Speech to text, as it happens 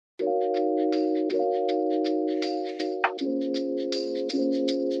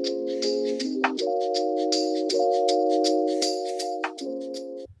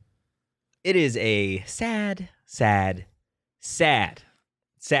It is a sad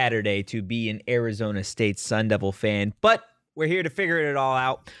Saturday to be an Arizona State Sun Devil fan, but we're here to figure it all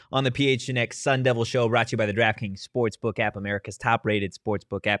out on the PHNX Sun Devil Show, brought to you by the DraftKings Sportsbook app, America's top-rated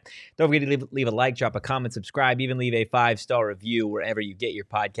sportsbook app. Don't forget to leave a like, drop a comment, subscribe, even leave a 5-star review wherever you get your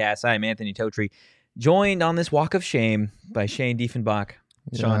podcasts. I am Anthony Totri, joined on this walk of shame by Shane Diefenbach,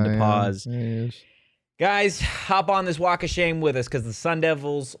 Sean DePaz. Yes. Guys, hop on this walk of shame with us because the Sun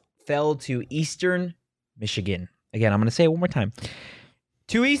Devils fell to Eastern Michigan. Again, I'm going to say it one more time.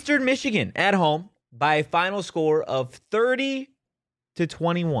 To Eastern Michigan at home by a final score of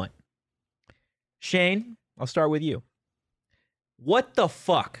 30-21. Shane, I'll start with you. What the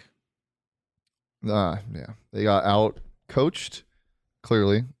fuck? Yeah. They got out-coached,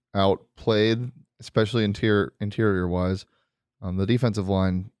 clearly. Outplayed, especially interior-wise. The defensive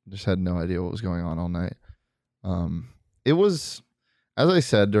line just had no idea what was going on all night. It was, as I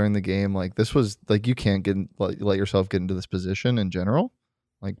said during the game, like this was like you can't let yourself get into this position in general,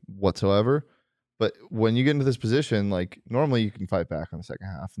 like whatsoever. But when you get into this position, like normally you can fight back on the second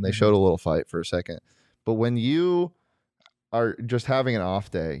half, and they showed a little fight for a second. But when you are just having an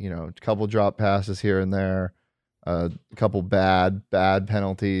off day, a couple drop passes here and there, a couple bad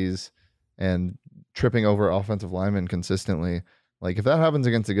penalties, and tripping over offensive linemen consistently. Like if that happens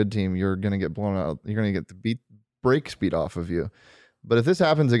against a good team, you're going to get blown out. You're going to get the break speed off of you. But if this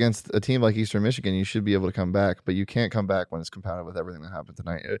happens against a team like Eastern Michigan, you should be able to come back, but you can't come back when it's compounded with everything that happened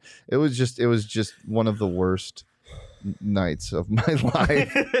tonight. It was just one of the worst nights of my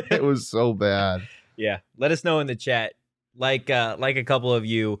life. It was so bad. Yeah. Let us know in the chat. Like a couple of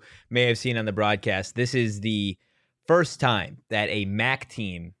you may have seen on the broadcast, this is the first time that a MAC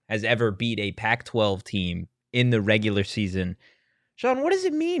team has ever beat a Pac-12 team in the regular season. Sean, what does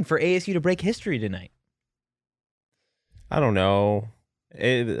it mean for ASU to break history tonight? I don't know.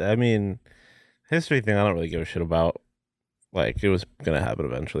 History thing I don't really give a shit about. Like, it was going to happen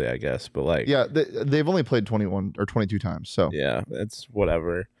eventually, I guess. But, like... Yeah, they've only played 21 or 22 times, so... Yeah, it's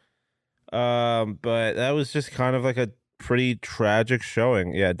whatever. But that was just kind of like a pretty tragic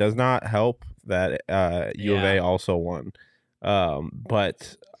showing. Yeah, it does not help that U of A also won.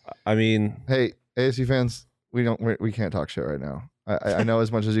 But, I mean... Hey, ASU fans, we can't talk shit right now. I know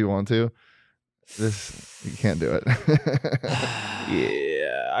as much as you want to. You can't do it.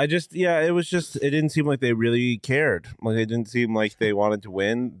 It didn't seem like they really cared. Like, it didn't seem like they wanted to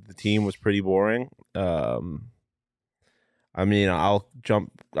win. The team was pretty boring. I'll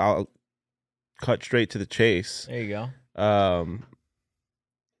cut straight to the chase. There you go.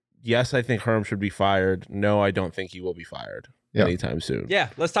 Yes, I think Herm should be fired. No, I don't think he will be fired anytime soon. Yeah,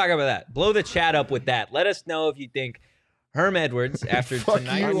 let's talk about that. Blow the chat up with that. Let us know if you think Herm Edwards, after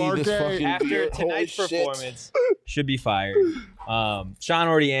tonight's performance, should be fired. Sean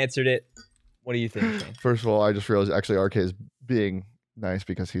already answered it. What do you think, Shane? First of all, I just realized actually RK is being nice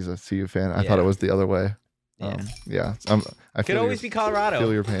because he's a CU fan. I thought it was the other way. I could always be Colorado. I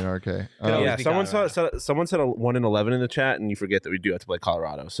feel your pain, RK. Someone said 1-11 in the chat, and you forget that we do have to play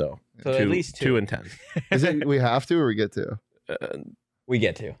Colorado. So at least 2-10. Is it we have to or we get to? We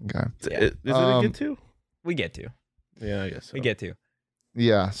get to. Okay. Is it a get to? We get to. Yeah, I guess so. We get to.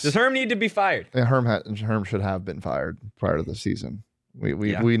 Yes. Does Herm need to be fired? Yeah, Herm should have been fired prior to the season.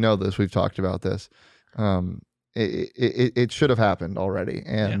 We know this. We've talked about this. It should have happened already,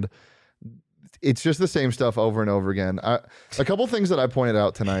 and it's just the same stuff over and over again. A couple things that I pointed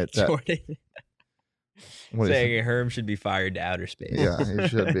out tonight. Jordan saying Herm should be fired to outer space. Yeah, he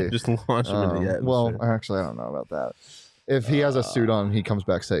should be. Just launch him in the atmosphere. Well, actually, I don't know about that. If he has a suit on, he comes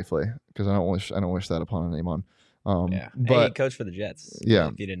back safely because I don't wish that upon anyone. But he coached for the Jets. Yeah,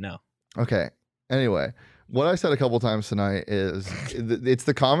 if you didn't know. Okay. Anyway, what I said a couple times tonight is it's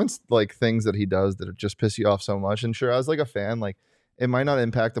the comments, like things that he does that just piss you off so much. And sure, as like a fan, like it might not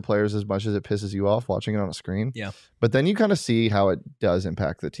impact the players as much as it pisses you off watching it on a screen. Yeah. But then you kind of see how it does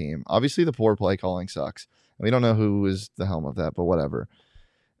impact the team. Obviously, the poor play calling sucks. We don't know who is the helm of that, but whatever.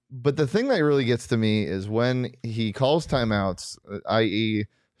 But the thing that really gets to me is when he calls timeouts, i.e.,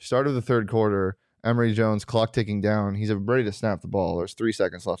 start of the third quarter. Emory Jones, clock ticking down. He's ready to snap the ball. There's 3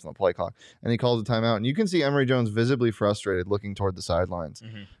 seconds left on the play clock. And he calls a timeout. And you can see Emory Jones visibly frustrated looking toward the sidelines.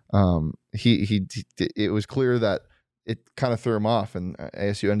 Mm-hmm. It was clear that it kind of threw him off, and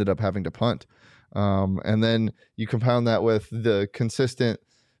ASU ended up having to punt. And then you compound that with the consistent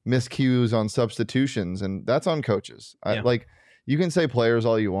miscues on substitutions, and that's on coaches. You can say players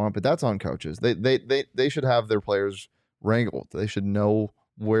all you want, but that's on coaches. They should have their players wrangled. They should know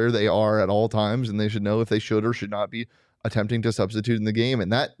where they are at all times, and they should know if they should or should not be attempting to substitute in the game,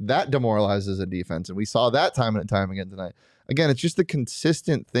 and that demoralizes a defense. And we saw that time and time again tonight. Again, it's just the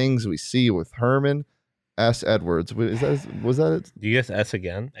consistent things we see with Herman S. Edwards. Was that it? Do you guess S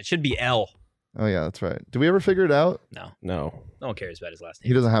again? It should be L. Oh yeah, that's right. Do we ever figure it out? No. No. No one cares about his last name.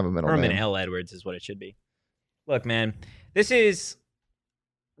 He doesn't have a middle Herman name. L. Edwards is what it should be. Look, man,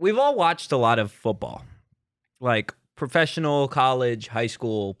 we've all watched a lot of football, like professional, college, high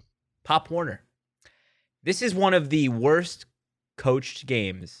school, Pop Warner. This is one of the worst coached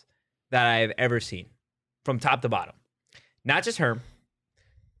games that I have ever seen from top to bottom. Not just Herm.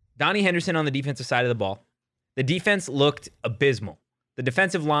 Donnie Henderson on the defensive side of the ball. The defense looked abysmal. The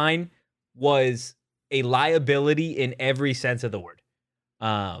defensive line was a liability in every sense of the word.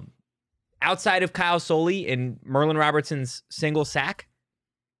 Outside of Kyle Soley and Merlin Robertson's single sack,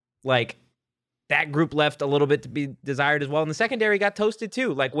 like that group left a little bit to be desired as well. And the secondary got toasted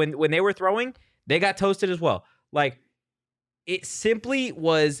too. Like when they were throwing, they got toasted as well. Like it simply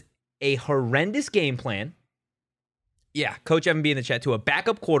was a horrendous game plan. Yeah, Coach Evan B in the chat to a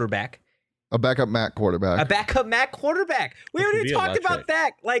backup quarterback. A backup MAC quarterback. A backup MAC quarterback. We already talked about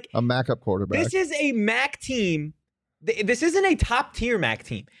that. Like a MAC-up quarterback. This is a MAC team. This isn't a top tier MAC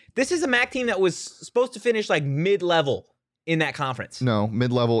team. This is a MAC team that was supposed to finish like mid-level in that conference. No,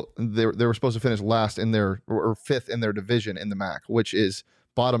 mid-level. They were supposed to finish last in their or fifth in their division in the MAC, which is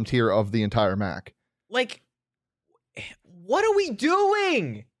bottom tier of the entire MAC. Like, what are we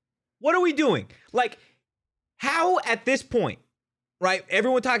doing? What are we doing? Like, how at this point, right?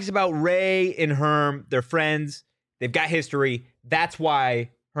 Everyone talks about Ray and Herm. They're friends. They've got history. That's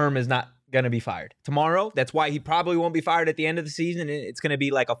why Herm is not going to be fired tomorrow. That's why he probably won't be fired at the end of the season. It's going to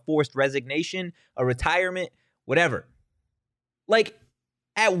be like a forced resignation, a retirement, whatever. Like,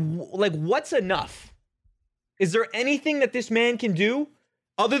 what's enough? Is there anything that this man can do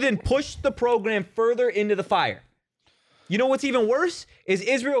other than push the program further into the fire? You know what's even worse is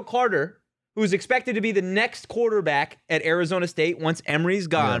Israel Carter, who's expected to be the next quarterback at Arizona State once Emory's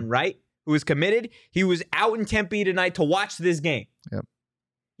gone, right? Who is committed. He was out in Tempe tonight to watch this game. Yep.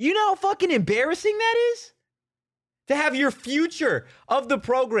 You know how fucking embarrassing that is? To have your future of the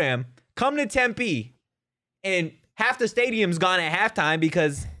program come to Tempe and half the stadium's gone at halftime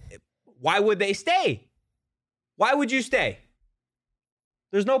because why would they stay? Why would you stay?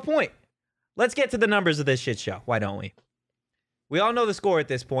 There's no point. Let's get to the numbers of this shit show. Why don't we? We all know the score at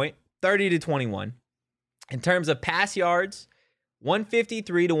this point, 30-21. In terms of pass yards,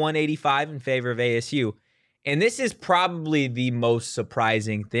 153-185 in favor of ASU. And this is probably the most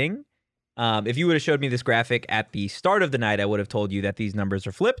surprising thing. If you would have showed me this graphic at the start of the night, I would have told you that these numbers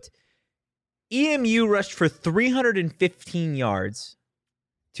are flipped. EMU rushed for 315 yards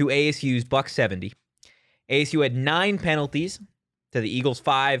to ASU's $170. ASU had 9 penalties to the Eagles'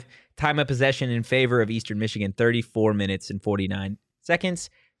 5. Time of possession in favor of Eastern Michigan, 34 minutes and 49 seconds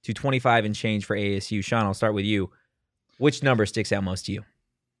to 25 and change for ASU. Sean, I'll start with you. Which number sticks out most to you?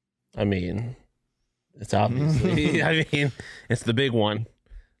 I mean, it's obviously. I mean, it's the big one.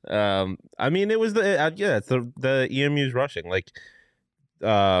 I mean, it was it's the EMU's rushing. Like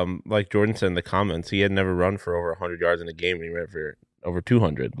Jordan said in the comments, he had never run for over 100 yards in a game, and he ran for over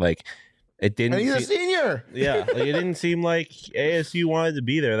 200. Like it didn't. And he's a senior. Yeah, like it didn't seem like ASU wanted to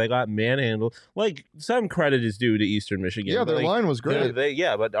be there. They got manhandled. Like some credit is due to Eastern Michigan. Yeah, their line was great. But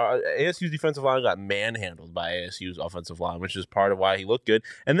ASU's defensive line got manhandled by ASU's offensive line, which is part of why he looked good.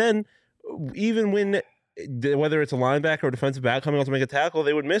 And then even when whether it's a linebacker or defensive back coming out to make a tackle,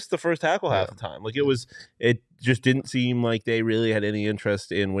 they would miss the first tackle half the time. Like it just didn't seem like they really had any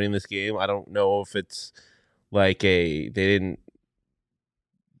interest in winning this game. I don't know if it's like they didn't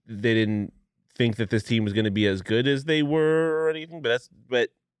think that this team was going to be as good as they were or anything, but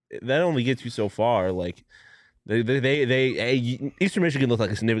that only gets you so far. Like Eastern Michigan looked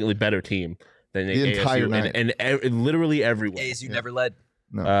like a significantly better team than the ASU entire night, and literally everyone. ASU never led.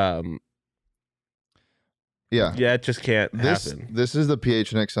 No. Yeah, it just can't happen. This is the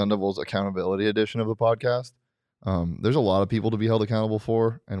PHNX Sun Devils accountability edition of the podcast. There's a lot of people to be held accountable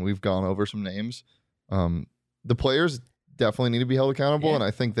for, and we've gone over some names. The players definitely need to be held accountable, and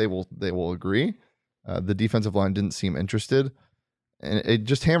I think they will agree. The defensive line didn't seem interested, and it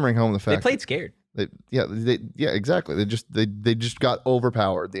just hammering home the fact they played scared. Exactly. They just got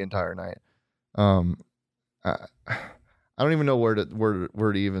overpowered the entire night. I don't even know where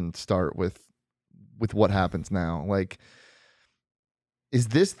to even start with what happens now. Like, is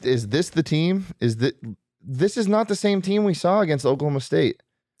this the team? This is not the same team we saw against Oklahoma State.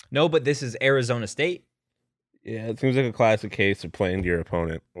 No, but this is Arizona State. Yeah, it seems like a classic case of playing to your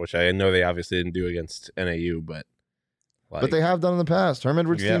opponent, which I know they obviously didn't do against NAU, but they have done in the past. Herm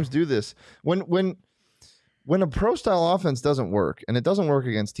Edwards teams do this. When when a pro style offense doesn't work, and it doesn't work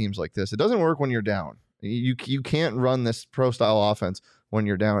against teams like this, it doesn't work when you're down. You can't run this pro style offense when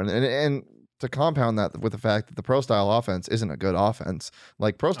you're down. And to compound that with the fact that the pro style offense isn't a good offense.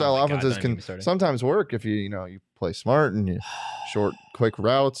 Like pro style offenses can sometimes work if you play smart and you short, quick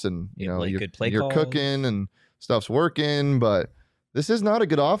routes, and you're cooking and stuff's working. But this is not a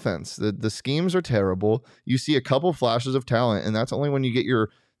good offense. The schemes are terrible. You see a couple flashes of talent, and that's only when you get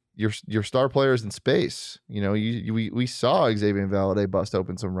your star players in space. We saw Xavier Valade bust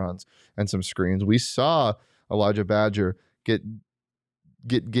open some runs and some screens. We saw Elijah Badger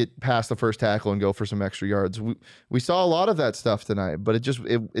get past the first tackle and go for some extra yards. We saw a lot of that stuff tonight, but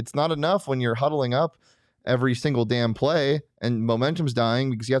it's not enough when you're huddling up every single damn play and momentum's dying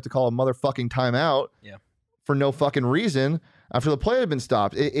because you have to call a motherfucking timeout for no fucking reason after the play had been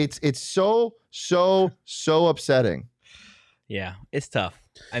stopped. It's so upsetting. Yeah, it's tough.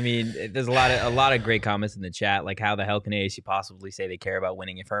 I mean, there's a lot of great comments in the chat, like how the hell can ASU possibly say they care about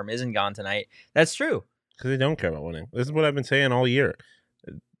winning if Herm isn't gone tonight? That's true. Because they don't care about winning. This is what I've been saying all year.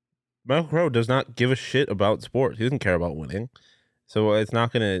 Michael Crow does not give a shit about sports. He doesn't care about winning. So it's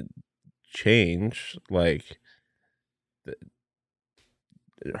not going to change. Like,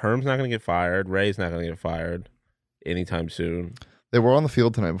 Herm's not going to get fired. Ray's not going to get fired anytime soon. They were on the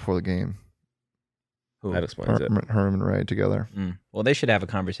field tonight before the game. That explains it. Herm and Ray together. Well, they should have a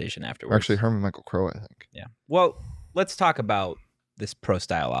conversation afterwards. Actually, Herm and Michael Crow, I think. Yeah. Well, let's talk about this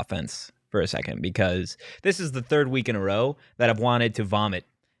pro-style offense for a second, because this is the third week in a row that I've wanted to vomit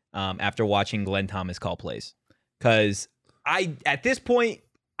after watching Glenn Thomas call plays. Because at this point,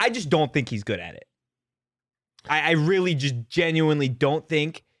 I just don't think he's good at it. I really just genuinely don't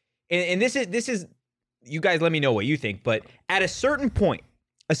think. And this is, you guys let me know what you think, but at a certain point,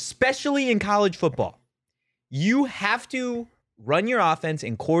 especially in college football, you have to run your offense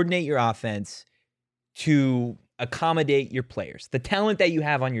and coordinate your offense to accommodate your players, the talent that you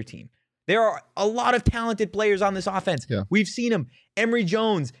have on your team. There are a lot of talented players on this offense. Yeah. We've seen them. Emory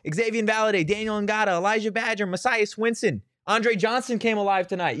Jones, Xavier Valade, Daniel Ngata, Elijah Badger, Messiah Swinson. Andre Johnson came alive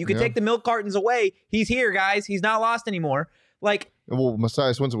tonight. You can take the milk cartons away. He's here, guys. He's not lost anymore. Well,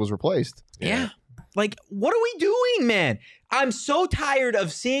 Messiah Swinson was replaced. Yeah. Like, what are we doing, man? I'm so tired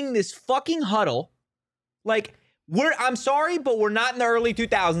of seeing this fucking huddle. Like, I'm sorry, but we're not in the early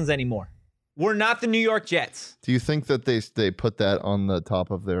 2000s anymore. We're not the New York Jets. Do you think that they put that on the top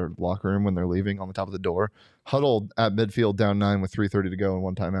of their locker room when they're leaving, on the top of the door? Huddled at midfield, down 9 with 3:30 to go and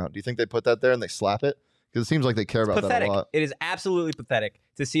one timeout. Do you think they put that there and they slap it? Because it seems like they care about that a lot. It is absolutely pathetic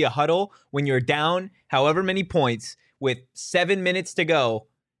to see a huddle when you're down however many points with 7 minutes to go,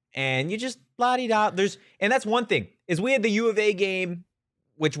 and you just la-di-da. And that's one thing, is we had the U of A game,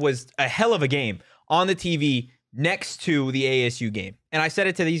 which was a hell of a game, on the TV next to the ASU game. And I said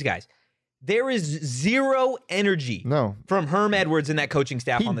it to these guys. There is zero energy from Herm Edwards and that coaching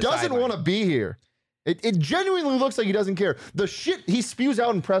staff on the sideline. He doesn't want to be here. It genuinely looks like he doesn't care. The shit he spews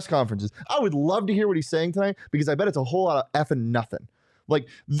out in press conferences, I would love to hear what he's saying tonight, because I bet it's a whole lot of effing nothing. Like,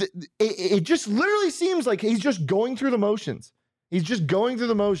 it just literally seems like he's just going through the motions. He's just going through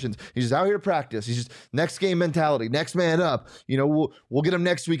the motions. He's just out here to practice. He's just next game mentality, next man up. We'll get him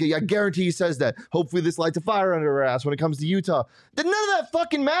next week. I guarantee he says that. Hopefully this lights a fire under our ass when it comes to Utah. Then none of that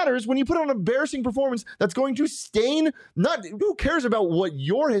fucking matters when you put on an embarrassing performance that's going to stain, who cares about what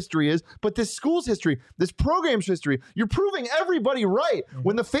your history is, but this school's history, this program's history. You're proving everybody right.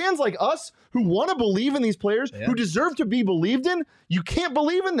 When the fans like us who want to believe in these players, who deserve to be believed in, you can't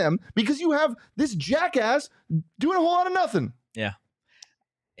believe in them because you have this jackass doing a whole lot of nothing. Yeah.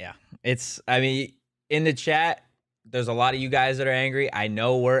 In the chat, there's a lot of you guys that are angry. I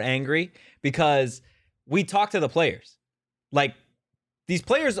know we're angry because we talk to the players. Like, these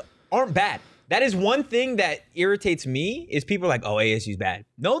players aren't bad. That is one thing that irritates me, is people are like, oh, ASU's bad.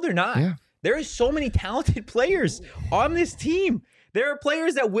 No, they're not. Yeah. There are so many talented players on this team. There are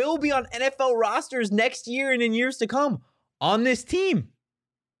players that will be on NFL rosters next year and in years to come on this team.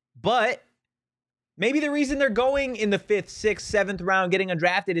 But maybe the reason they're going in the 5th, 6th, 7th round, getting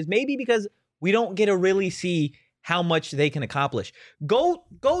undrafted, is maybe because we don't get to really see how much they can accomplish. Go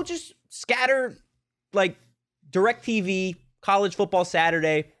just scatter, like, DirecTV, College Football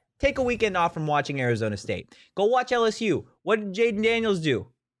Saturday. Take a weekend off from watching Arizona State. Go watch LSU. What did Jaden Daniels do?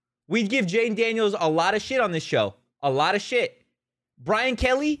 We give Jaden Daniels a lot of shit on this show. A lot of shit. Brian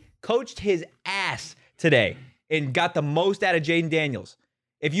Kelly coached his ass today and got the most out of Jaden Daniels.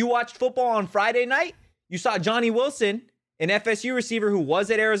 If you watched football on Friday night, you saw Johnny Wilson, an FSU receiver who was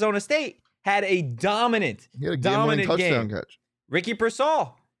at Arizona State, had a dominant touchdown game. Catch. Ricky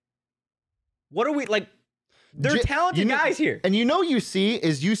Pearsall. What are we, like? They're talented guys here. And you see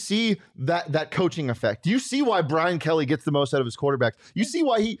that coaching effect. You see why Brian Kelly gets the most out of his quarterbacks. You see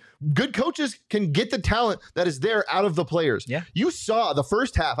why good coaches can get the talent that is there out of the players. Yeah. You saw the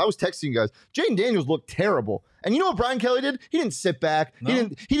first half. I was texting you guys. Jaden Daniels looked terrible. And you know what Brian Kelly did? He didn't sit back. No.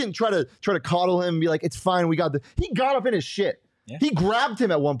 He didn't try to coddle him and be like, it's fine, we got he got up in his shit. Yeah. He grabbed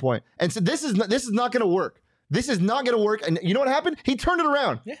him at one point and said, this is not going to work. This is not going to work. And you know what happened? He turned it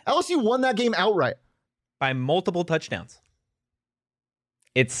around. Yeah. LSU won that game outright. By multiple touchdowns.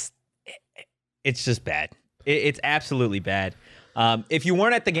 It's just bad. It's absolutely bad. If you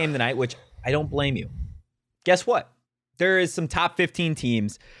weren't at the game tonight, which I don't blame you, guess what? There is some top 15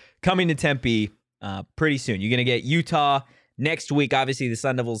 teams coming to Tempe pretty soon. You're going to get Utah next week. Obviously, the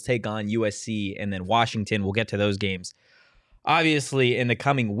Sun Devils take on USC and then Washington. We'll get to those games, obviously, in the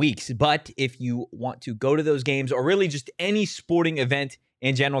coming weeks. But if you want to go to those games or really just any sporting event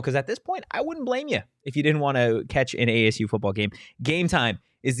in general, because at this point, I wouldn't blame you if you didn't want to catch an ASU football game. Game Time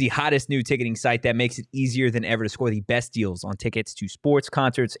is the hottest new ticketing site that makes it easier than ever to score the best deals on tickets to sports,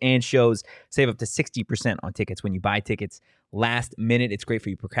 concerts, and shows. Save up to 60% on tickets when you buy tickets last minute. It's great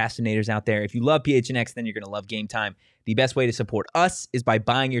for you procrastinators out there. If you love PHNX, then you're going to love Game Time. The best way to support us is by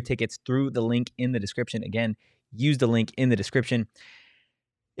buying your tickets through the link in the description. Again, use the link in the description.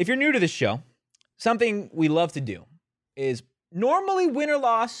 If you're new to this show, something we love to do is normally, win or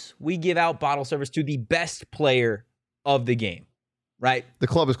loss, we give out bottle service to the best player of the game, right? The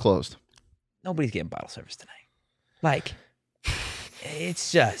club is closed. Nobody's getting bottle service tonight. Like,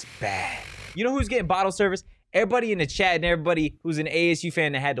 it's just bad. You know who's getting bottle service? Everybody in the chat and everybody who's an ASU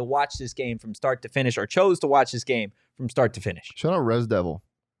fan that had to watch this game from start to finish or chose to watch this game from start to finish. Shout out Res Devil.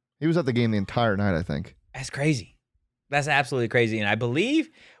 He was at the game the entire night, I think. That's crazy. That's absolutely crazy. And I believe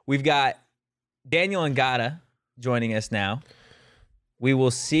we've got Daniel Ngata joining us now. We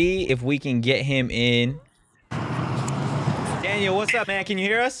will see if we can get him in. Daniel, what's up, man? Can you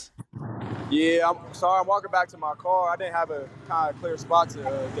hear us? Yeah, I'm sorry. I'm walking back to my car. I didn't have a kind of clear spot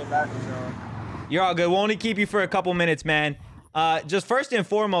to get back. So. You're all good. We'll only keep you for a couple minutes, man. Just first and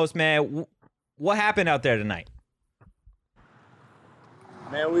foremost, man, what happened out there tonight?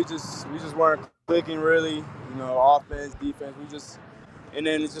 Man, we just weren't clicking really. You know, offense, defense. And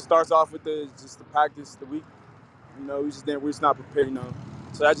then it just starts off with the practice, the week. You know, we're just not prepared, you know.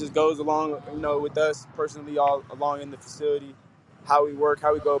 So that just goes along, you know, with us personally all along in the facility, how we work,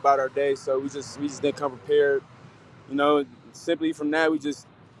 how we go about our day. So we just didn't come prepared. You know, simply from that, we just,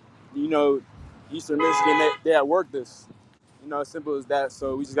 you know, Eastern Michigan, they had worked this. You know, as simple as that.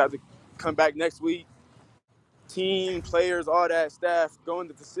 So we just got to come back next week. Team, players, all that, staff, go in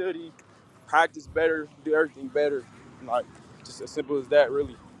the facility, practice better, do everything better. Like, just as simple as that,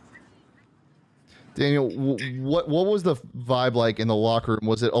 really. Daniel, what was the vibe like in the locker room?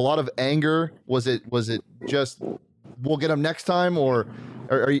 Was it a lot of anger? Was it just we'll get them next time, or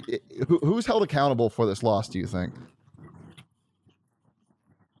are you, who's held accountable for this loss? Do you think?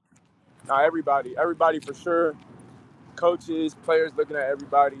 Everybody for sure. Coaches, players, looking at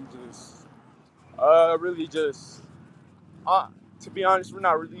everybody. Just really just. To be honest,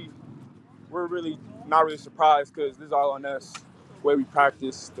 we're really not really surprised because this is all on us. The way we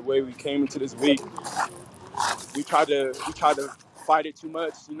practiced, the way we came into this week, we tried to fight it too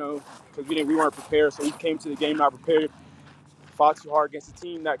much, you know, because we weren't prepared. So we came to the game not prepared. Fought too hard against a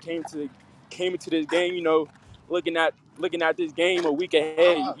team that came into this game, you know, looking at this game a week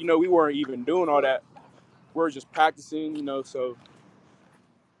ahead. You know, we weren't even doing all that. We were just practicing, you know. So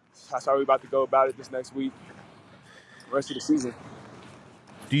that's how we're about to go about it this next week, the rest of the season.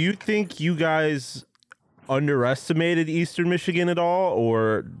 Do you think you guys underestimated Eastern Michigan at all,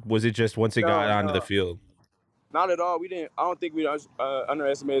 or was it just once it got onto the field? Not at all. I don't think we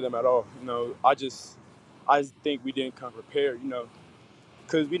underestimated them at all. You know, I just think we didn't come prepared. You know,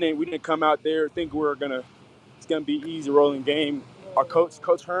 because we didn't come out there think it's gonna be easy rolling game. Our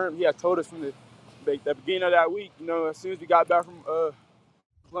coach Herm, he had told us from the beginning of that week. You know, as soon as we got back from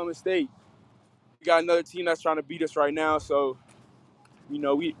Columbus State, we got another team that's trying to beat us right now. So, you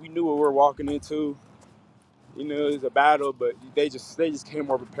know, we knew what we were walking into. You know, it was a battle, but they just came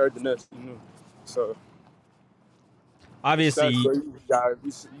more prepared than us. You know, so obviously you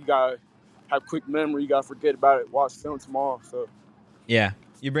gotta have quick memory. You gotta forget about it. Watch film tomorrow. So yeah,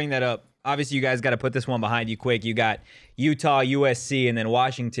 you bring that up. Obviously, you guys got to put this one behind you quick. You got Utah, USC, and then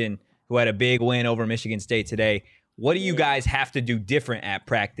Washington, who had a big win over Michigan State today. What do you guys have to do different at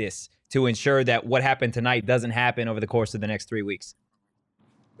practice to ensure that what happened tonight doesn't happen over the course of the next 3 weeks?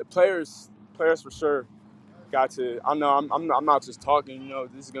 The players for sure. Got to. I know I'm not just talking. You know,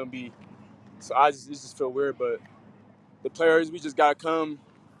 this is gonna be. So this just feel weird, but the players, we just gotta come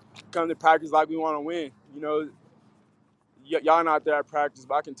to practice like we want to win. you know, y'all not there at practice,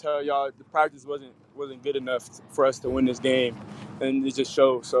 but I can tell y'all the practice wasn't good enough for us to win this game, and it just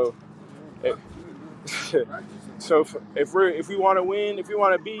showed. So, so if we want to win, if we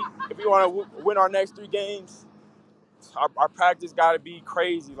want to win our next 3 games, our practice got to be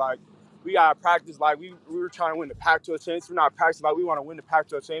crazy. Like we got to practice like we were trying to win the Pac-12 championship. We're not practicing like we want to win the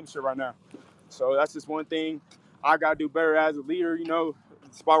Pac-12 championship right now. So that's just one thing I got to do better as a leader. You know,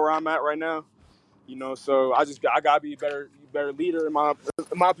 the spot where I'm at right now. You know, so I got to be a better leader in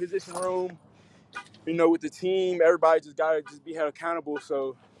my position room. You know, with the team, everybody just got to be held accountable.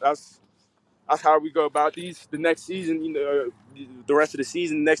 So that's how we go about the next season. You know, the rest of the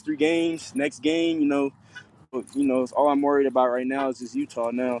season, next 3 games, next game. You know, it's all I'm worried about right now is just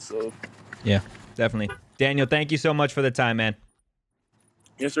Utah now. So yeah, definitely. Daniel, thank you so much for the time, man.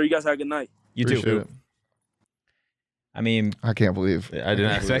 Yes, sir. You guys have a good night. You Appreciate too. it. I mean, I can't believe. I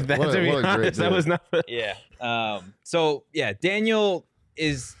didn't expect that, What a- to be what a great honest. That dude. was not. yeah. So yeah, Daniel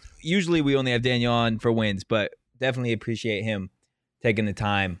is usually we only have Daniel on for wins, but definitely appreciate him taking the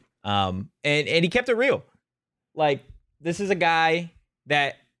time. And he kept it real. Like this is a guy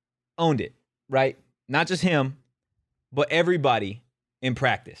that owned it, right? Not just him, but everybody in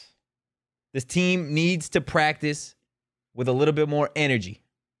practice. This team needs to practice with a little bit more energy.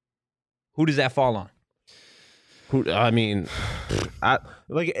 Who does that fall on? I mean,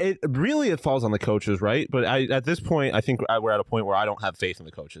 it falls on the coaches, right? But at this point, I think we're at a point where I don't have faith in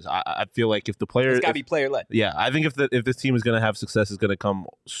the coaches. I feel like if the players, It's got to be player led. yeah, I think if this team is going to have success, it's going to come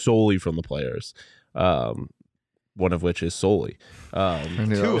solely from the players. One of which is solely. I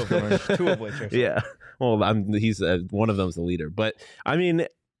knew that was coming. Two of which are Yeah. Well, he's one of them's the leader, but I mean,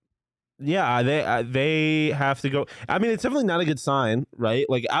 yeah, they have to go. I mean, it's definitely not a good sign, right?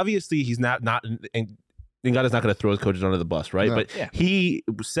 Like, obviously, he's not. Ngada's not going to throw his coaches under the bus, right? No. But Yeah. he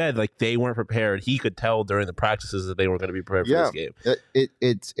said like they weren't prepared. He could tell during the practices that they weren't going to be prepared for this game.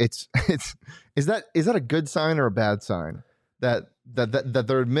 It's is that a good sign or a bad sign that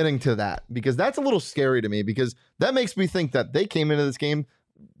they're admitting to that? Because that's a little scary to me, because that makes me think that they came into this game,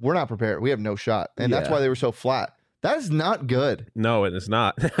 we're not prepared, we have no shot, and that's Yeah. why they were so flat. That is not good. No, and it's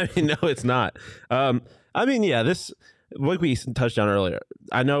not. I mean, no, it's not. I mean, yeah, this, like we touched on earlier,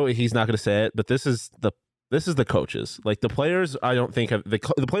 I know he's not going to say it, but this is the coaches. Like the players, I don't think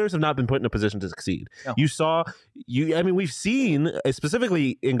the players have not been put in a position to succeed. No. I mean, we've seen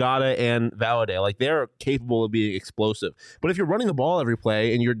specifically Ngata and Valladay, like they're capable of being explosive. But if you're running the ball every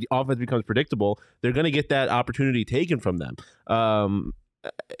play and your offense becomes predictable, they're going to get that opportunity taken from them.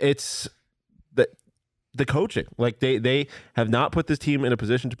 It's the coaching. Like they have not put this team in a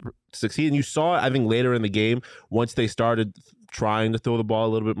position to succeed. And you saw it, I think, later in the game once they started trying to throw the ball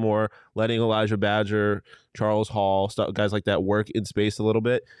a little bit more, letting Elijah Badger, Charles Hall, guys like that work in space a little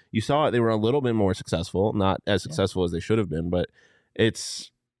bit. You saw it; they were a little bit more successful, not as successful as they should have been. But it's,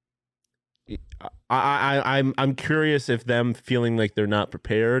 I'm curious if them feeling like they're not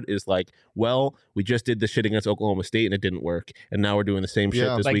prepared is like, well, we just did the shit against Oklahoma State and it didn't work, and now we're doing the same shit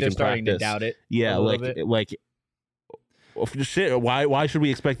Yeah. this Like week they're in starting practice. to doubt it. Yeah, a little bit. like shit. Why should we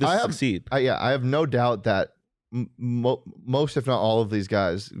expect this I to have- succeed? I have no doubt that most, if not all, of these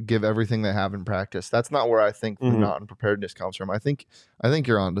guys give everything they have in practice. That's not where I think the Mhm. not unpreparedness comes from. I think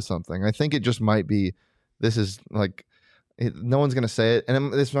you're onto something. I think it just might be, this is like, no one's going to say it,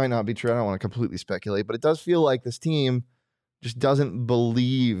 and this might not be true. I don't want to completely speculate, but it does feel like this team just doesn't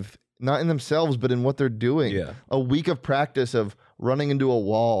believe, not in themselves, but in what they're doing. Yeah. A week of practice of running into a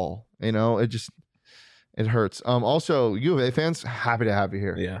wall, it hurts. Also, U of A fans, happy to have you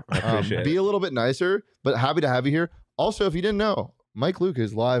here. Yeah, I appreciate Be it. a little bit nicer, but happy to have you here. Also, if you didn't know, Mike Luke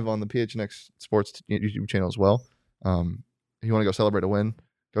is live on the PHNX Sports YouTube channel as well. If you want to go celebrate a win,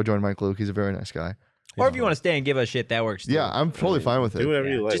 go join Mike Luke. He's a very nice guy. Or if you want to stay and give us shit, that works too. Yeah, I'm totally fine with Do it. whatever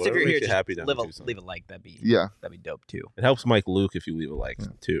Yeah. you like. Just if Whatever you're here, makes you just happy to leave do something. a like. That'd be Yeah. dope too. It helps Mike Luke if you leave a like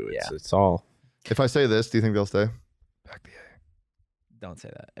too. Yeah. It's all. If I say this, do you think they'll stay? Back the A. Don't say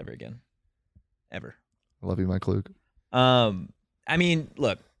that ever again. Ever. I love you, Mike Luke. I mean,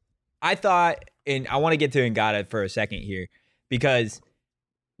 look, I thought, and I want to get to Ngata for a second here, because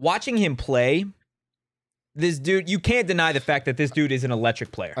watching him play, this dude, you can't deny the fact that this dude is an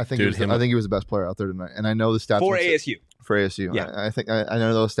electric player I think Dude, I think he was the best player out there tonight, and I know the stats for won't say- ASU. for ASU. Yeah. I think I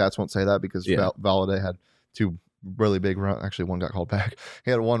know those stats won't say that because Yeah. Valladay had two really big run. Actually, one got called back.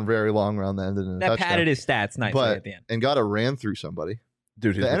 He had one very long run that ended in a That touchdown. padded his stats nicely But at the end. Ngata ran through somebody.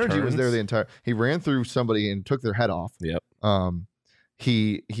 Dude, his The energy was there returns- the entire. He ran through somebody and took their head off. Yep.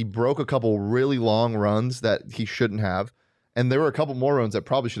 He broke a couple really long runs that he shouldn't have, and there were a couple more runs that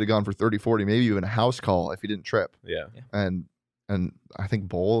probably should have gone for 30, 40, maybe even a house call if he didn't trip. Yeah. And I think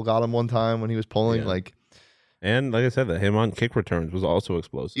Bowl got him one time when he was pulling. Yeah. Like And like I said, that him on kick returns was also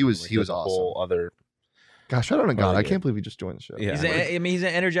explosive. He was Like, he was that's a awesome. whole other. Gosh, I don't know. God, I Yeah. can't believe he just joined the show. Yeah. He's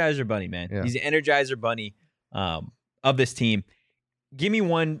an Energizer Bunny, man. Yeah. He's an Energizer Bunny of this team. Give me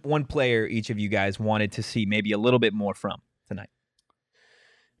one player each of you guys wanted to see maybe a little bit more from tonight.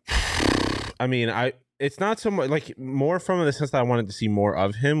 I mean, it's not so much like more from the sense that I wanted to see more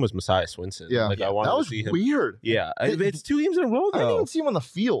of him was Messiah Swinson. Yeah. Like I wanted That was to see him. weird. Yeah, It- it's 2 games in a row I didn't though. even see him on the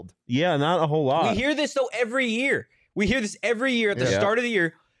field. Yeah, not a whole lot. We hear this though every year. We hear this every year at the Yeah. start of the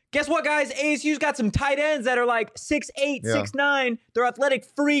year. Guess what, guys? ASU's got some tight ends that are like 6'8", Yeah. 6'9". They're athletic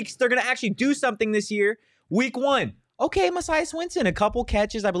freaks. They're gonna actually do something this year. Week 1. Okay, Messiah Swinson, a couple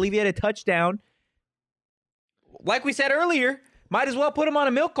catches. I believe he had a touchdown. Like we said earlier, might as well put him on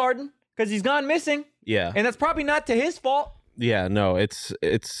a milk carton because he's gone missing. Yeah, And that's probably not to his fault. yeah. No, it's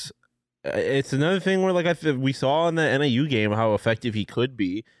another thing where like we saw in the NAU game how effective he could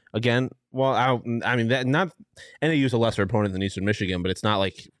be. Again, well, I mean that not NAU's a lesser opponent than Eastern Michigan, but it's not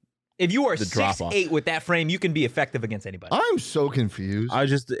like If you are The drop-off. 6'8" with that frame, you can be effective against anybody. I'm so confused.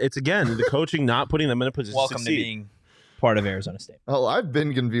 it's again the coaching not putting them in a position Welcome to to succeed. being part of Arizona State. Oh, I've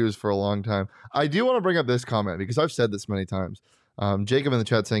been confused for a long time. I do want to bring up this comment because I've said this many times. Jacob in the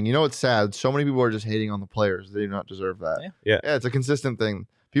chat saying, it's sad. So many people are just hating on the players. They do not deserve that. Yeah. Yeah, it's a consistent thing.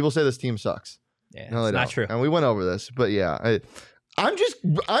 People say this team sucks. Yeah, No, it's they not don't. true. And we went over this, but yeah,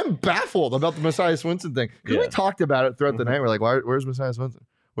 I'm baffled about the Messiah Swinson thing because we Yeah. talked about it throughout the Mhm. night. We're like, where's Messiah Swinson?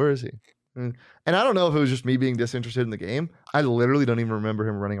 Where is he? And I don't know if it was just me being disinterested in the game. I literally don't even remember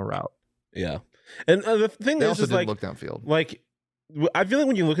him running a route. Yeah, and the thing They is, also is didn't like look downfield. I feel like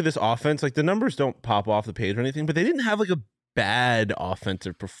when you look at this offense, like the numbers don't pop off the page or anything, but they didn't have like a bad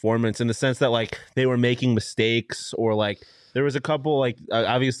offensive performance in the sense that like they were making mistakes or like there was a couple like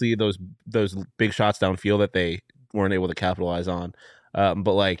obviously those big shots downfield that they weren't able to capitalize on,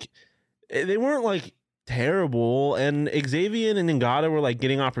 but like they weren't like terrible. And Xavier and Ngata were like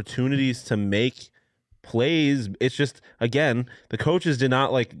getting opportunities to make plays. It's just again the coaches did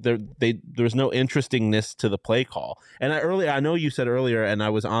not like there was no interestingness to the play call. And I know you said earlier, and I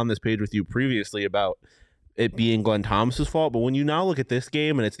was on this page with you previously about it being Glenn Thomas's fault, but when you now look at this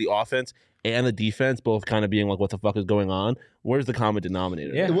game and it's the offense and the defense both kind of being like, what the fuck is going on? Where's the common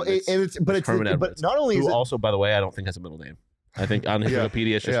denominator? Yeah. there? Well, it's Herman but Edwards, not only is who it also, by the way, I don't think has a middle name. I think on his Yeah.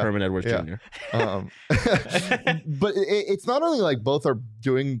 Wikipedia it's just Yeah. Herman Edwards Yeah. Jr. But it's not only like both are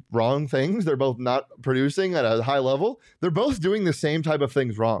doing wrong things, they're both not producing at a high level. They're both doing the same type of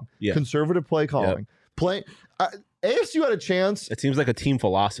things wrong. Yeah. Conservative play calling. ASU had a chance It seems like a team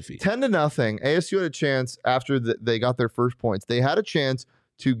philosophy. 10-0. ASU had a chance after they got their first points. They had a chance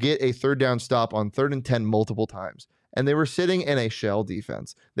to get a third down stop on 3rd and 10 multiple times. And they were sitting in a shell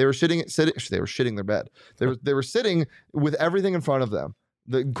defense. They were shitting their bed. They were sitting with everything in front of them.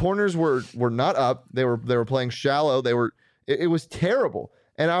 The corners were not up. They were playing shallow. It was terrible.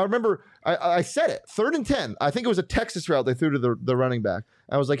 And I remember I said it. 3rd and 10. I think it was a Texas route they threw to the running back.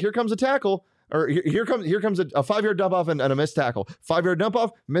 I was like, here comes a tackle. Or here comes a 5-yard dump off and a missed tackle. 5-yard dump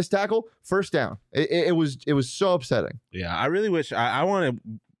off, missed tackle, first down. It was so upsetting. Yeah, I really wish I would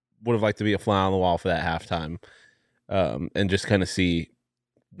have liked to be a fly on the wall for that halftime, and just kind of see.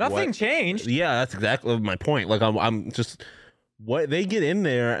 Nothing what- changed. Yeah, that's exactly my point. Like I'm just what they get in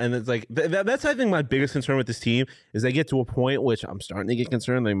there, and it's like that's I think my biggest concern with this team is they get to a point which I'm starting to get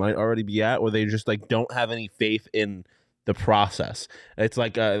concerned they might already be at, where they just like don't have any faith in the process. It's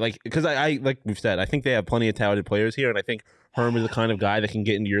like because I like we've said, I think they have plenty of talented players here, and I think Herm is the kind of guy that can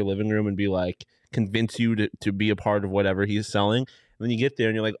get into your living room and be like convince you to be a part of whatever he's selling. And then you get there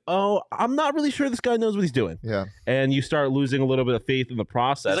and you're like, oh, I'm not really sure this guy knows what he's doing, Yeah. and you start losing a little bit of faith in the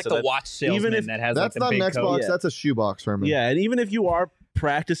process. It's like So the that- watch salesman even if- that has That's like the not an big coat. Xbox, that's a shoebox, Herman. yeah, and even if you are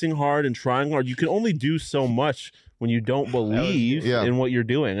practicing hard and trying hard, you can only do so much when you don't believe Yeah. in what you're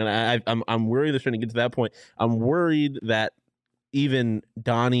doing. And I'm worried they're trying to get to that point. I'm worried that even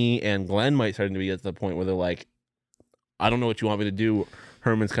Donnie and Glenn might start to be at the point where they're like, I don't know what you want me to do.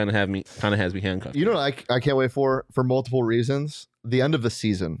 Herman's kind of has me handcuffed. You know what I can't wait for multiple reasons. The end of the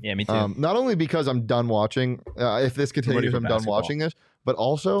season. Yeah, me too. Not only because I'm done watching, if this continues, for I'm done basketball. watching this, but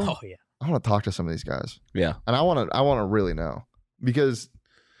also Oh yeah. I want to talk to some of these guys, Yeah, and I want to really know, because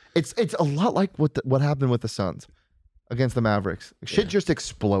it's a lot like what happened with the Suns against the Mavericks. Shit just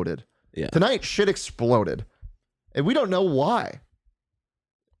exploded. Yeah. Tonight, shit exploded, and we don't know why.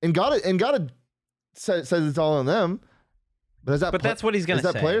 And Ngata says it's all on them, but is that But that's what he's gonna is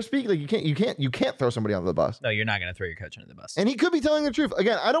that say. player speak? Like you can't throw somebody under the bus. No, you're not gonna throw your coach under the bus. And he could be telling the truth.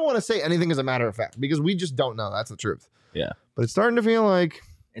 Again, I don't want to say anything as a matter of fact because we just don't know. That's the truth. Yeah. But it's starting to feel like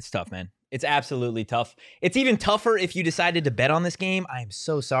It's tough, man. It's absolutely tough. It's even tougher if you decided to bet on this game. I am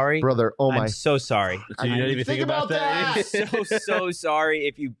so sorry. Brother, oh my. I'm so sorry. So you didn't even think about that? I'm so sorry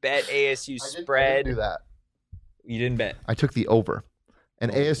if you bet ASU I spread. didn't do that. You didn't bet. I took the over.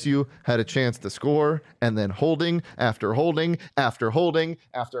 And ASU had a chance to score, and then holding after holding after holding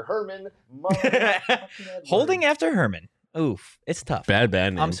after Herman. Holding after Herman. Oof. It's tough. Bad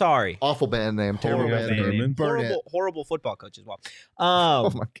name. I'm sorry. Awful band name. Terrible Horrible band band name. name. Burn it. Horrible football coach as well.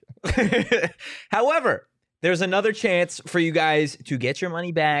 Oh my God. However, there's another chance for you guys to get your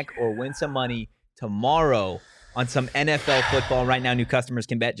money back or win some money tomorrow on some NFL football. Right now, new customers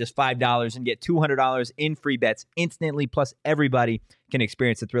can bet just $5 and get $200 in free bets instantly. Plus, everybody can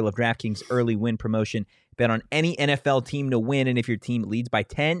experience the thrill of DraftKings early win promotion. Bet on any NFL team to win, and if your team leads by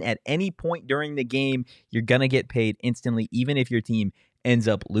 10 at any point during the game, you're going to get paid instantly, even if your team ends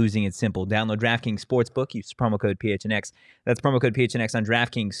up losing. It's simple. Download DraftKings Sportsbook. Use promo code PHNX. That's promo code PHNX on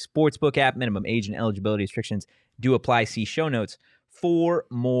DraftKings Sportsbook app. Minimum age and eligibility restrictions do apply. See show notes for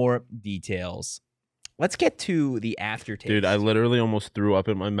more details. Let's get to the aftertaste. Dude, I literally almost threw up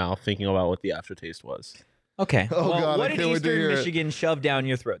in my mouth thinking about what the aftertaste was. Okay. Oh, well, God, I what did can't wait to Eastern hear it. Michigan shove down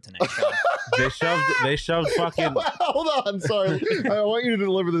your throat tonight, Sean? They shoved fucking. Hold on. Sorry. I want you to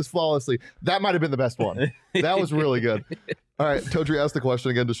deliver this flawlessly. That might have been the best one. That was really good. All right. Totri, ask the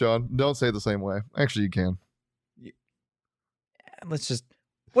question again to Sean. Don't say it the same way. Actually, you can. Let's just.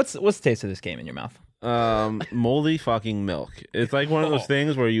 What's the taste of this game in your mouth? Moldy fucking milk. It's like one of those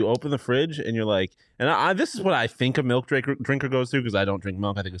things where you open the fridge and you're like, and this is what I think a milk drinker goes through, because I don't drink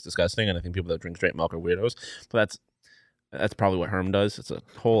milk. I think it's disgusting, and I think people that drink straight milk are weirdos. But that's probably what Herm does. It's a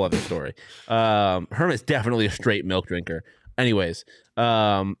whole other story. Herm is definitely a straight milk drinker. Anyways,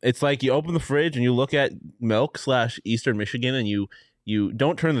 it's like you open the fridge and you look at milk / Eastern Michigan, and you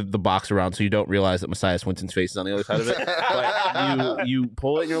don't turn the box around so you don't realize that Messiah Swinton's face is on the other side of it. But you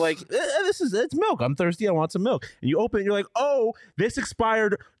pull it and you're like, it's milk. I'm thirsty. I want some milk. And you open it and you're like, oh, this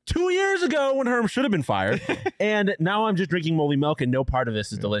expired 2 years ago when Herm should have been fired. And now I'm just drinking moldy milk, and no part of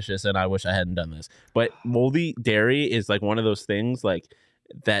this is delicious, and I wish I hadn't done this. But moldy dairy is like one of those things like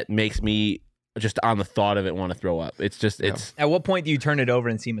that makes me just on the thought of it want to throw up. It's just it's At what point do you turn it over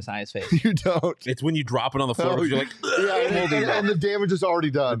and see Messiah's face? You don't. it's when you drop it on the floor because you're like, Yeah, and the damage is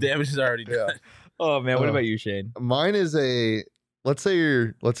already done. the damage is already done. Yeah. Oh man, what Uh, about you, Shane? Mine is let's say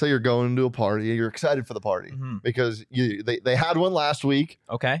you're going to a party. You're excited for the party because they had one last week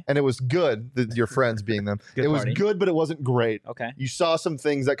Okay. and it was good. Your friends being them, Good it was party. good, but it wasn't great. Okay. You saw some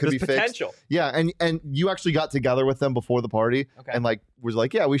things that could There's be fixed. potential. Yeah, and you actually got together with them before the party Okay. and like was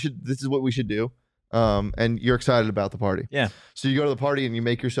like, yeah, we should. This is what we should do. And you're excited about the party. Yeah. So you go to the party and you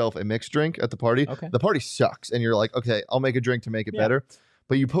make yourself a mixed drink at the party. Okay. The party sucks, and you're like, okay, I'll make a drink to make it Yeah. better.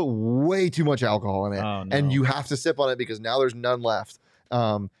 But you put way too much alcohol in it, Oh, no. and you have to sip on it because now there's none left.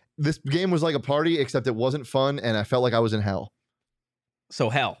 This game was like a party, except it wasn't fun, and I felt like I was in hell. So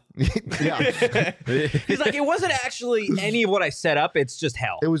hell. Yeah. He's like, it wasn't actually any of what I set up. It's just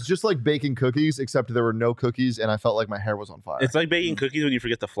hell. It was just like baking cookies, except there were no cookies, and I felt like my hair was on fire. It's like baking cookies when you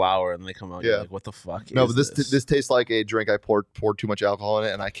forget the flour and they come out. Yeah. You're like, what the fuck? No, is but this tastes like a drink I poured too much alcohol in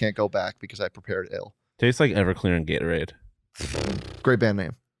it, and I can't go back because I prepared ill. tastes like Everclear and Gatorade. Great band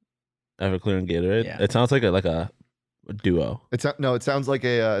name. Everclear and Gatorade. Yeah. It sounds like a duo. It sounds like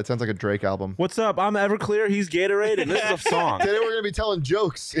a Drake album. What's up? I'm Everclear. He's Gatorade, and this is a song. Today we're gonna be telling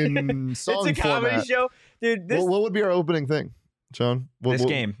jokes in song It's a comedy format. show, dude. This What would be our opening thing, Sean? this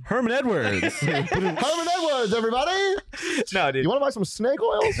game. Herman Edwards. Herman Edwards, everybody. No, dude. You want to buy some snake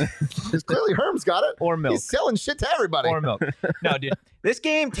oils? Because clearly Herm's got it. Or milk. He's selling shit to everybody. Or milk. No, dude. This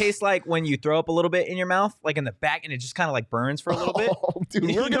game tastes like when you throw up a little bit in your mouth, like in the back, and it just kind of like burns for a little bit. Oh, dude,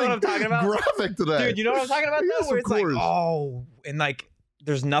 You we're know getting what I'm talking about? graphic today. Dude, you know what I'm talking about? Yes, Though? Where of it's like, course. oh, and like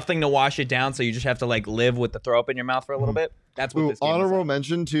there's nothing to wash it down, so you just have to like live with the throw up in your mouth for a little bit. That's what Ooh, this game is honorable like.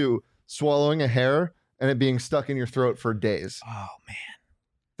 mention to swallowing a hair and it being stuck in your throat for days. Oh man.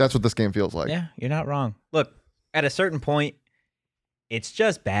 That's what this game feels like. Yeah, you're not wrong. Look, at a certain point, it's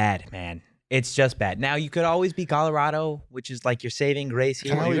just bad, man. It's just bad. Now you could always be Colorado, which is like your saving grace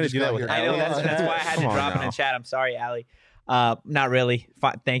here. Allie gonna just do got that with here. I know Allie? that's why I had to Come on drop it now. in chat. I'm sorry, Allie. Not really.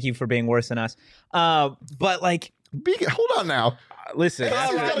 Thank you for being worse than us. But like, Hold on now. Listen, They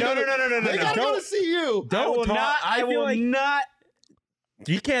gotta Colorado- go no. They gotta go to see you. I will talk- not. I feel will like not.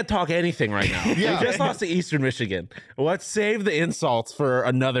 you can't talk anything right now. Yeah. You just lost to Eastern Michigan. Let's save the insults for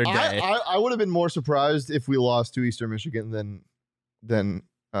another day. I would have been more surprised if we lost to Eastern Michigan than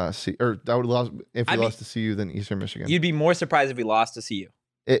I would have lost if we I'd be- lost to CU than Eastern Michigan. You'd be more surprised if we lost to CU.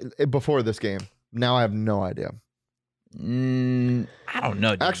 Before this game. Now I have no idea. I don't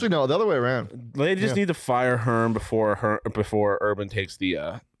know. Dude. Actually, no, the other way around. They just Yeah. need to fire Herm before Urban takes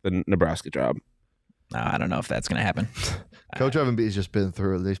the the Nebraska job. No, I don't know if that's gonna happen. Coach Evan B has just been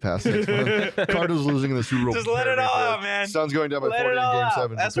through these past 6 months. Cardinals losing in the Super Bowl. Just let it all out, man. Suns going down by Let 40 it in all Game out.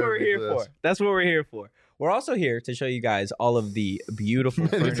 7. That's what we're here for. That's what we're here for. We're also here to show you guys all of the beautiful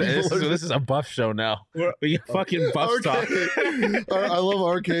furniture. This is a buff show now. We get fucking buff talk. I love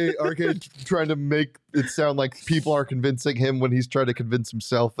RK trying to make it sound like people are convincing him when he's trying to convince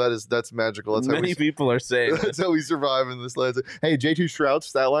himself. That's magical. That's Many people are saying that's how we survive in this land. Hey, J2 Stroud's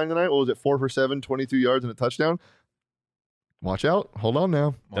stat line tonight, what was it? 4 for 7, 22 yards and a touchdown. Watch out. Hold on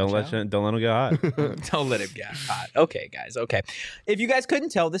now. Don't let him get hot. Don't let him get hot. Okay, guys. Okay. If you guys couldn't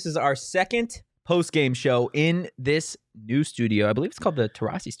tell, this is our second post-game show in this new studio. I believe it's called the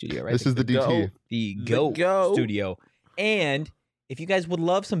Tarasi Studio, right? This is the DT. The Go Studio. And if you guys would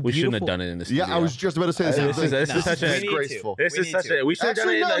love some We beautiful... shouldn't have done it in the studio. Yeah, I was just about to say the same This thing. is- this is such a- This we is need to. graceful. This is such a. We should have done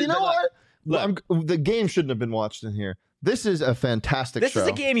Actually, it. no, in you know what? Look. The game shouldn't have been watched in here. This is a fantastic This show. is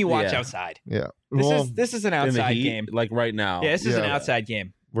a game you watch Yeah. outside. Yeah. This Well, is an in the outside heat, game. like right now. Yeah, this is an Yeah. outside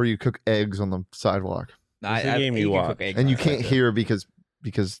game. where you cook eggs on the sidewalk. It's a game you can watch. cook eggs And you on can't it. hear because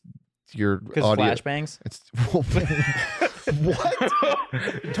your Because audio. flashbangs. It's what?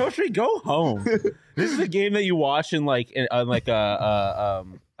 Toshi, go home. This is a game that you watch in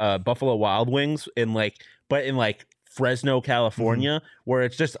Buffalo Wild Wings in Fresno, California, where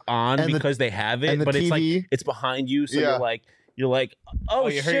it's just on And the- because they have it, and the but TV. it's behind you, so Yeah. you're like, oh,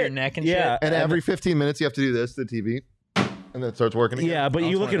 you shit. hurt your neck and yeah, shit? And every 15 minutes you have to do this to the TV, and then it starts working again. yeah, but Oh,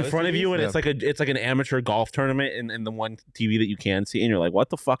 you it's look one of in those front of you, and TVs? it's like an amateur golf tournament, and the one TV that you can see, and you're like, what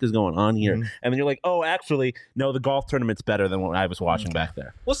the fuck is going on here? Mhm. And then you're like, oh, actually, no, the golf tournament's better than what I was watching back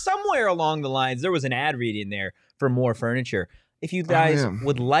there. Well, somewhere along the lines, there was an ad read in there for more furniture. If you guys yeah.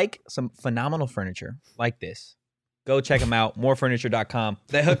 would like some phenomenal furniture like this, go check them out, morefurniture.com.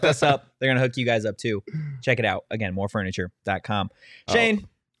 They hooked us up. They're going to hook you guys up too. Check it out. Again, morefurniture.com. Shane,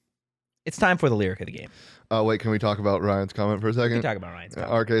 it's time for the lyric of the game. Wait, can we talk about Ryan's comment for a We second? can talk about Ryan's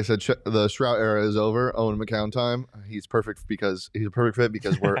comment. RK said the Stroud era is over. Owen McCown time. He's perfect because he's a perfect fit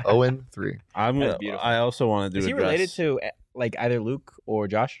because we're 0-3. That's beautiful. I also want to do. Is he related to like either Luke or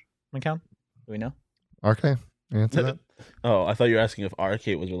Josh McCown? Do we know? RK, answer that. Oh, I thought you were asking if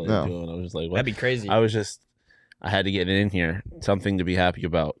Arcade was related No. to it. And I was just like, what? That'd be crazy. I had to get it in here. Something to be happy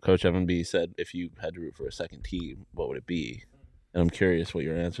about. Coach Evan B said, if you had to root for a second team, what would it be? And I'm curious what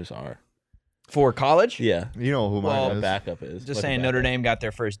your answers are. For college? Yeah. You know who Well, mine is. Backup is. Just What's saying the Notre backup? Dame got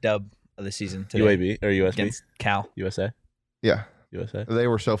their first dub of the season today UAB or USB? against Cal. USA? Yeah, USA? they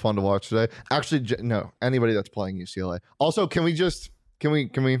were so fun to watch today. Actually, no, anybody that's playing UCLA. Also, can we?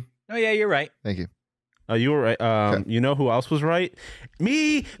 Oh, yeah, you're right. Thank you. Oh, you were right. Okay. You know who else was right?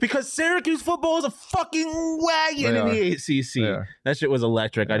 Me, because Syracuse football is a fucking wagon They in are. the ACC. They are. That shit was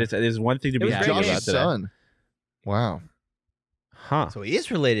electric. There's one thing to It be was happy great about game. Josh's today. son. Wow. Huh. So he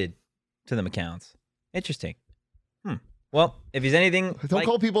is related to the McCowns. Interesting. Well, if he's anything Don't like,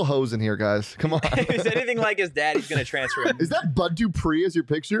 call people hoes in here, guys. Come on. if he's anything like his dad, he's gonna transfer him. Is that Bud Dupree as your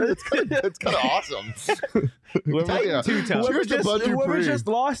picture? That's kind of awesome. Whoever- Yeah. two-tone. Cheers to Bud Whoever Dupree. just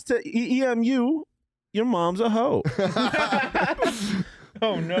lost to EMU, your mom's a hoe.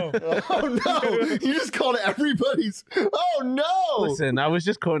 Oh no. Oh no! You just called everybody's. Oh no! Listen, I was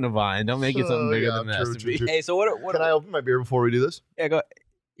just quoting a vine. Don't make it something bigger yeah, than it true, has to true, be. true. Hey, so what? Can I open my beer before we do this? Yeah, go.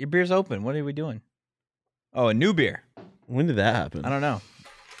 Your beer's open. What are we doing? Oh, a new beer. When did that happen? I don't know.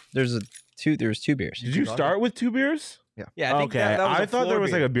 There's two beers. Did you start with 2 beers? Yeah, I think Okay, that was I a thought there floor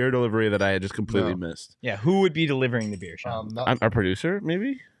was beer. like a beer delivery that I had just completely No. missed. Yeah, who would be delivering the beer, Sean? Not- I'm our producer,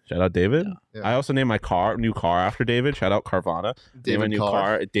 maybe. Shout out David. Yeah. I also named my new car after David. Shout out Carvana. Name my David new Carr.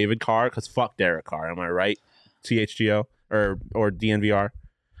 car David Carr because fuck Derek Carr. Am I right? CHGO or DNVR.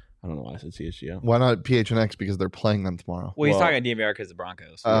 I don't know why I said CHGO. Why not PHNX? Because they're playing them tomorrow. Well, he's well- talking DNVR because the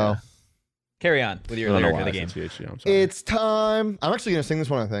Broncos. Oh, Carry on with I your don't know lyric why of the I game. said CHGO. I'm sorry. it's time. I'm actually gonna sing this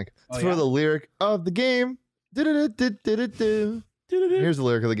one. I think it's Oh, for yeah? the lyric of the game. Do-do-do-do-do-do. Here's the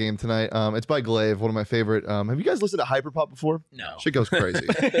lyric of the game tonight. It's by Glaive, one of my favorite. Have you guys listened to Hyperpop before? No. Shit goes crazy.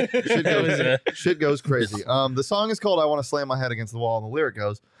 Shit That was goes, shit goes crazy. The song is called "I Want to Slam My Head Against the Wall," and the lyric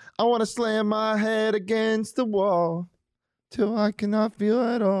goes, "I want to slam my head against the wall till I cannot feel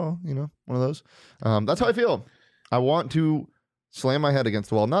at all." You know, one of those. That's how I feel. I want to slam my head against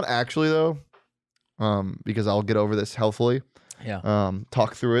the wall. Not actually though, because I'll get over this healthfully. Yeah.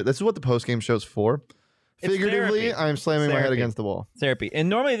 Talk through it. This is what the post game show's for. It's Figuratively, therapy. I'm slamming my head Therapy. against the wall. Therapy. And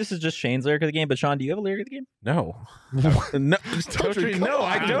normally this is just Shane's lyric of the game, but Sean, do you have a lyric of the game? No. No, Toshi, come no,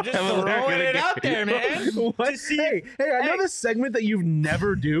 on. I don't Just have a lyric of throwing the it out game. there, man. What? To see- Hey, I know Hey. this segment that you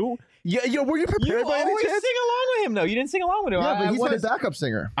never do. Yeah, were you prepared You by any always chance? sing along with him, though. You didn't sing along with him. Yeah, but he's what not a is- backup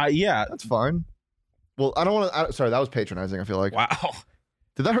singer. Yeah. That's fine. Well, I don't want to. Sorry, that was patronizing. I feel like. Wow.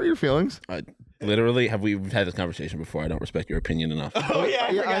 Did that hurt your feelings? Literally, have we had this conversation before? I don't respect your opinion enough. Oh yeah,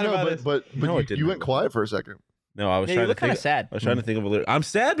 I know, but No, it you didn't. went quiet for a second. No, I was Yeah, you trying to look kind think. of sad. I was trying to think of a lyric. I'm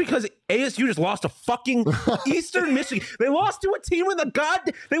sad because ASU just lost to fucking Eastern Michigan. They lost to a team in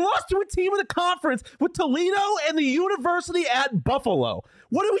the They lost to a team in the conference with Toledo and the University at Buffalo.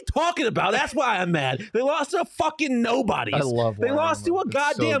 What are we talking about? That's why I'm mad. They lost to fucking nobodies. I love They lost to a Wyoming. It's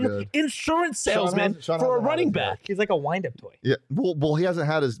so goddamn good. insurance Sean salesman hasn't- Sean for a hasn't had running his back. He's like a wind-up toy. Yeah. Well, he hasn't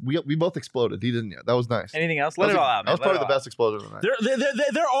had his. We both exploded. He didn't yet. That was nice. Anything else? That Let was it a- all out. That was man. probably Let the it all best explosion of the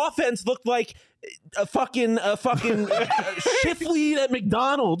night. Their offense looked like a fucking shift lead at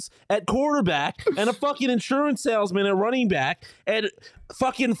McDonald's at quarterback and a fucking insurance salesman at running back and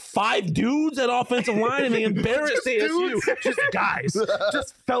fucking 5 dudes at offensive line, and they embarrassed Just ASU. dudes? Just guys,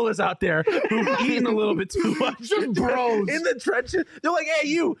 just fellas out there who've eaten a little bit too much. Just bros. in the trenches. They're like, hey,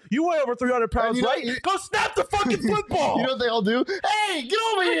 you weigh over 300 pounds, you know- right? Go snap the fucking football. You know what they all do? Hey, get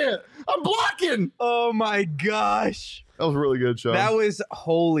over here! I'm blocking. Oh my gosh. That was really good, Sean. That was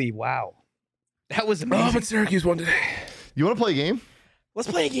holy wow. That was amazing. Syracuse won today. You want to play a game? Let's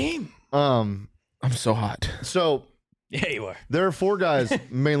play a game. I'm so hot. So Yeah, you are. there are 4 guys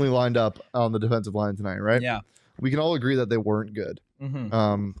mainly lined up on the defensive line tonight, right? Yeah. We can all agree that they weren't good.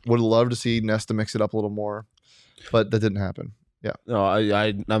 Mm-hmm. Would love to see Nesta mix it up a little more, but that didn't happen. Yeah. No,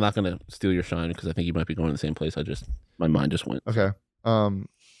 I'm not gonna steal your shine because I think you might be going to the same place. My mind just went. Okay.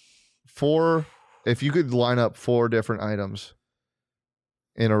 4. If you could line up 4 different items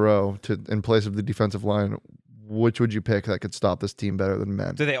in a row in place of the defensive line, which would you pick that could stop this team better than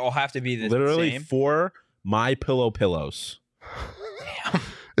men? Do they all have to be the Literally same? 4 My Pillow pillows.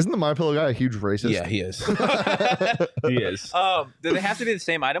 Isn't the My Pillow guy a huge racist? Yeah, he is. He is. Do they have to be the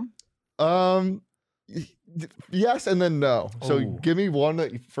same item? Yes, and then no. So Ooh. give me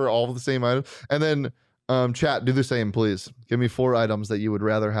one for all of the same items, and then chat, do the same, please. Give me 4 items that you would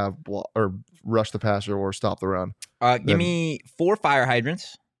rather have or rush the passer or stop the run. Give Then- me 4 fire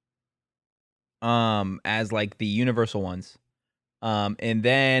hydrants. As like the universal ones. And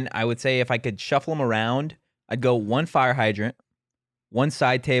then I would say if I could shuffle them around, I'd go 1 fire hydrant, 1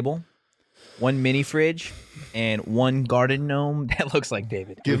 side table, 1 mini fridge, and 1 garden gnome that looks like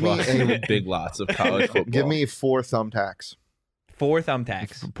David. Give me Big lots of college football. give me 4 thumbtacks, 4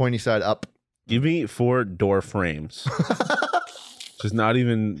 thumbtacks. pointy side up. Give me 4 door frames. Just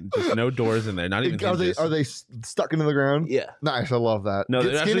no doors in there. Not even Are they hinges. stuck into the ground? Yeah. Nice, I love that. No,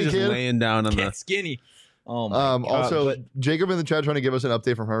 Get they're actually just laying down on Get skinny. Oh my God. Also, Jacob in the chat trying to give us an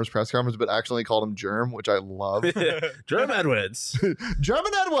update from Herbert's press conference, but accidentally called him Germ, which I love. the Germ Edwards.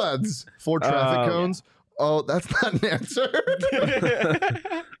 German Edwards, 4 traffic cones. Oh, that's not an answer.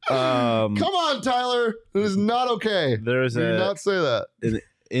 Come on, Tyler. It is not okay. There's Do not say that. an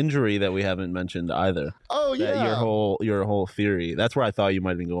injury that we haven't mentioned either. Oh That yeah. your whole theory. That's where I thought you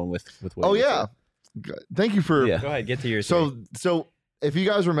might have been going with what Oh you yeah. Good. Thank you for. Yeah. Go ahead, get to your So if you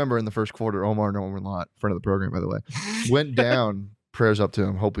guys remember in the first quarter, Omar Norman Lott, friend of the program by the way, went down. Prayers up to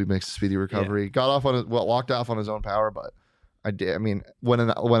him. Hope he makes a speedy recovery. Got off on walked off on his own power, but I mean, when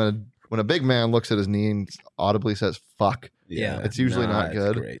a big man looks at his knee and audibly says "fuck," Yeah. it's usually not it's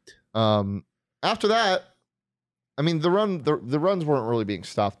good. Great. After that, I mean, the runs weren't really being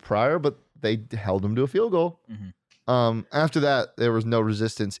stopped prior, but they held him to a field goal. Mhm. After that, there was no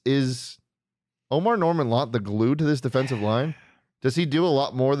resistance. Is Omar Norman Lott the glue to this defensive line? Does he do a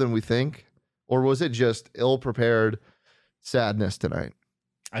lot more than we think? Or was it just ill-prepared sadness tonight?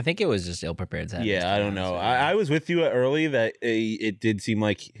 I think it was just ill-prepared. Yeah, I don't know. I was with you early that it did seem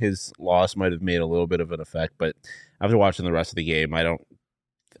like his loss might have made a little bit of an effect, but after watching the rest of the game, I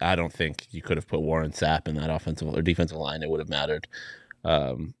don't think you could have put Warren Sapp in that offensive or defensive line. It would have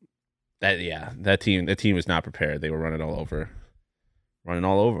that team was not prepared. They were running all over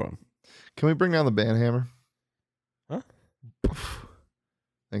them. Can we bring down the band hammer? Huh?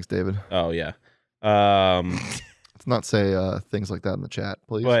 Thanks, David. Oh yeah. Let's not say things like that in the chat,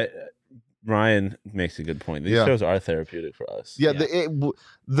 please. But Ryan makes a good point. These Yeah. shows are therapeutic for us. yeah, I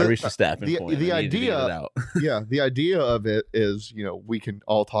reached the staffing point. the I needed to get idea- it out. yeah, the idea of it is, we can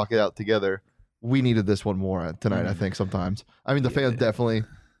all talk it out together. We needed this one more tonight, I think, sometimes. I mean, the fans definitely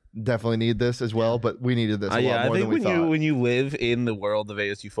need this as well, but we needed this a lot I more think than we thought. when you live in the world of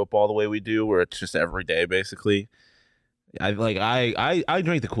ASU football the way we do, where it's just every day basically, I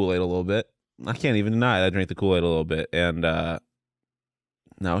drink the Kool-Aid a little bit. I can't even deny it. I drank the Kool-Aid a little bit, and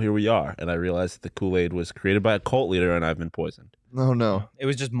now here we are. And I realized that the Kool-Aid was created by a cult leader, and I've been poisoned. No. It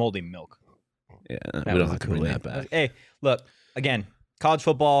was just moldy milk. Yeah, That we was don't the have to bring Kool-Aid. that back. Hey, look, again, college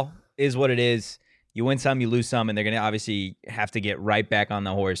football is what it is. You win some, you lose some, and they're going to obviously have to get right back on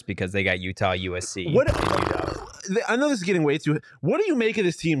the horse because they got Utah, USC. What? I know this is getting way too. What do you make of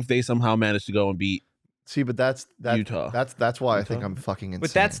this team if they somehow manage to go and beat See, but that's Utah? That's why I think Utah? I'm fucking insane.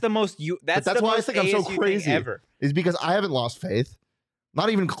 But that's the most that's that's the why I most think I'm so ASU thing crazy. ever. Is because I haven't lost faith. Not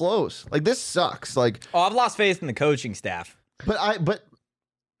even close. Like this sucks. Like, Oh, I've lost faith in the coaching staff. but Not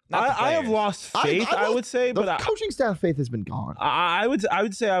the I have players. lost faith. I would say, the but coaching staff faith has been gone. I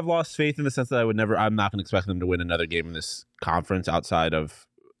would say I've lost faith in the sense that I'm not going to expect them to win another game in this conference outside of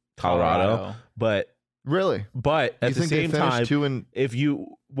Colorado. But Really? at You the think they same finished time, 2 and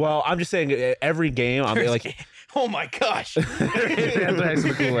I'm just saying every game I'm like Oh my gosh.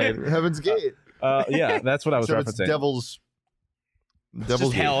 Heaven's Gate? yeah, that's what I was So it's referencing. Devil's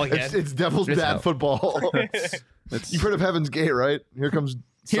just hell again. It's Devil's It's bad hell. football. You've heard of Heaven's Gate, right? Here comes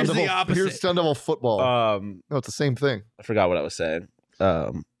Here's Sun the Devil, opposite. Here's Sun Devil football. No, it's the same thing, I forgot what I was saying.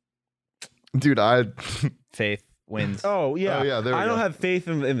 dude. Faith wins. Oh yeah, Oh, yeah, there we I don't go. have faith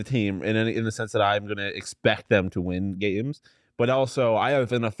in the team in the sense that I'm going to expect them to win games, but also I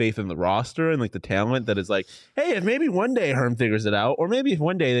have enough faith in the roster and like the talent that is like, hey, if maybe one day Herm figures it out, or maybe if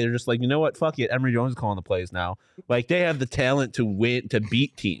one day they're just like, you know what, fuck it, Emory Jones is calling the plays now. Like they have the talent to win, to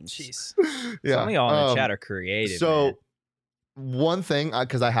beat teams. Jeez. Yeah. Some of y'all in the chat are creative. So man. one thing,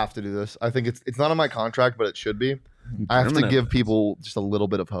 because I have to do this, I think it's not on my contract, but it should be. I have to Permanent. give people just a little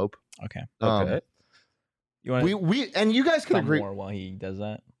bit of hope. Okay. Okay. You want We and you guys can agree. more while he does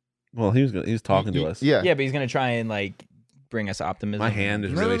that? Well, he was talking to us. Yeah. Yeah, but he's gonna try and like bring us optimism. My hand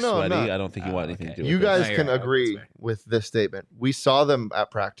is No, really no, I'm sweaty. not. I don't think you want anything okay. to do You with guys No, you're can right. agree That's fair. with this statement. We saw them at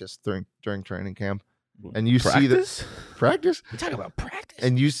practice during training camp, and you see that practice, We talk about practice.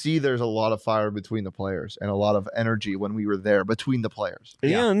 and you see there's a lot of fire between the players and a lot of energy when we were there between the players.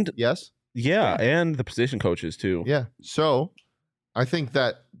 and Yes. and the position coaches too. Yeah. So I think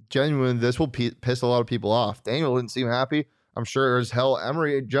that genuinely this will piss a lot of people off. Daniel didn't seem happy. I'm sure as hell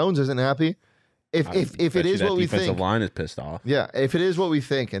Emory Jones isn't happy. If it Bet you is that what we defensive think, line is pissed off. yeah, if it is what we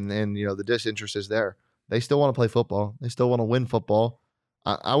think, and the disinterest is there, they still want to play football. They still want to win football.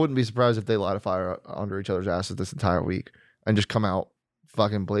 I wouldn't be surprised if they light a fire under each other's asses this entire week and just come out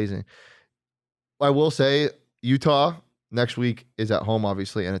fucking blazing. I will say Utah next week is at home,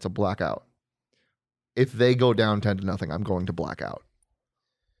 obviously, and it's a blackout. If they go down 10-0, I'm going to black out.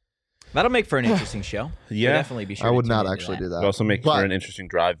 That'll make for an interesting show. We'll Yeah. definitely be sure. I to would tune not into actually that. do that. It also makes But- for an interesting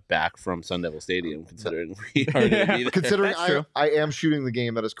drive back from Sun Devil Stadium, considering we are going to be there. Considering That's true. I am shooting the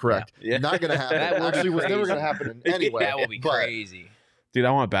game, that is correct. Yeah. Not going to happen. That will be Actually, was never crazy. going to happen anyway. That will be but crazy. Dude,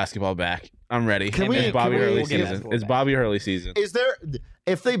 I want basketball back. I'm ready. Can we- It's Bobby can we- Hurley we'll get season. basketball It's back. Bobby Hurley season. Is there,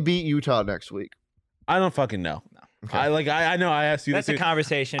 if they beat Utah next week? I don't fucking know. Okay. I know I asked you That's this. a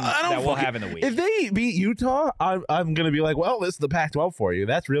conversation I don't that we'll fucking- have in the week. If they beat Utah, I'm gonna be like, well, this is the Pac-12 for you.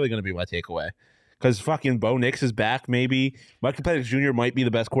 That's really gonna be my takeaway. Because fucking Bo Nix is back. Maybe Michael Penix Jr. might be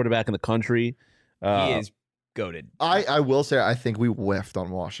the best quarterback in the country. He is goated. I will say I think we whiffed on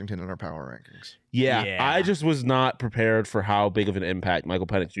Washington in our power rankings. Yeah, Yeah. I just was not prepared for how big of an impact Michael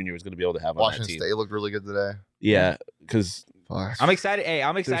Penix Jr. was going to be able to have on that Washington team. State looked really good today. Yeah, because Fuck. I'm excited. Hey,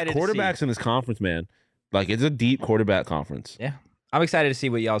 I'm there's excited. quarterbacks in this conference, man. Like it's a deep quarterback conference. I'm excited to see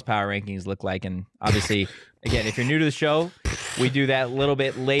what y'all's power rankings look like. And obviously, again, if you're new to the show, we do that a little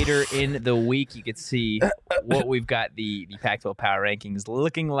bit later in the week. You can see what we've got the Pac-12 power rankings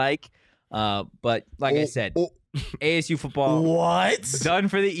looking like. But like I said, ASU football What? done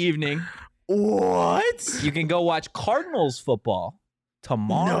for the evening. What? You can go watch Cardinals football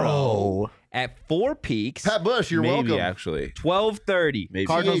tomorrow at Four Peaks, Pat Bush, you're Maybe welcome. actually. 12:30. Maybe.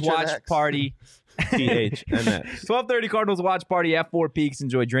 Cardinals watch THNX. party. THNX. 12:30 Cardinals watch party at Four Peaks.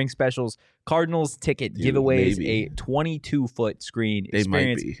 Enjoy drink specials, Cardinals ticket giveaways, maybe. a 22-foot screen They might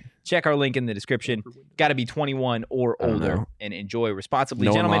experience. be. Check our link in the description. Got to be 21 or I don't older know. and enjoy responsibly.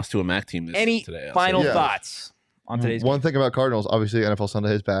 No one Gentlemen, lost to a MAC team any today. I'll final say. Yeah. thoughts on today's One thing about Cardinals, obviously NFL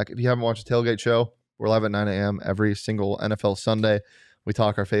Sunday is back. If you haven't watched the Tailgate Show, we're live at 9 a.m. every single NFL Sunday. We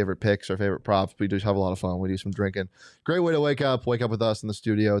talk our favorite picks, our favorite props. We just have a lot of fun. We do some drinking. Great way to wake up. Wake up with us in the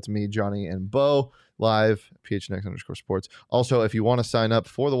studio. It's me, Johnny, and Bo, live, PHNX_sports. Also, if you want to sign up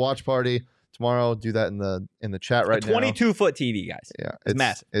for the watch party tomorrow, do that in the chat right now. 22-foot TV, guys. Yeah, It's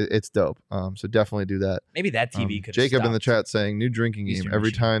massive. It's dope. So definitely do that. Maybe that TV could have Jacob in the stopped. chat saying new drinking game. Eastern Every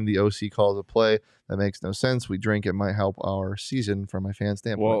Michigan. time the OC calls a play that makes no sense, we drink. It might help our season from my fan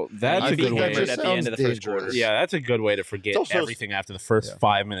standpoint. Well, that's I a think good that way. just at the end of the first quarter. Yeah, that's a good way to forget It's also- everything after the first Yeah.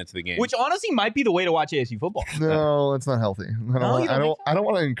 5 minutes of the game. Which honestly might be the way to watch ASU football. No, it's not healthy. you don't think I don't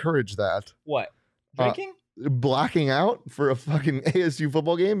want to encourage that. What? Uh, Drinking? Blacking out for a fucking ASU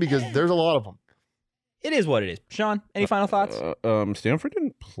football game because there's a lot of them. It is what it is. Sean, any final thoughts? Stanford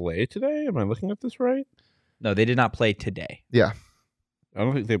didn't play today. Am I looking at this right? No, they did not play today. I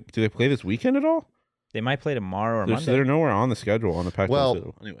don't think do they play this weekend at all? They might play tomorrow or Monday. They're nowhere on the schedule on the Pac-12 Well,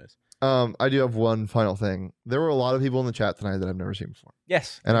 schedule. Anyways. I do have one final thing. There were a lot of people in the chat tonight that I've never seen before,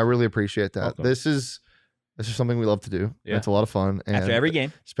 Yes. and I really appreciate that. Welcome. This is something we love to do. Yeah. It's a lot of fun, and After every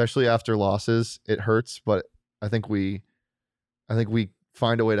game. especially after losses, it hurts. But I think we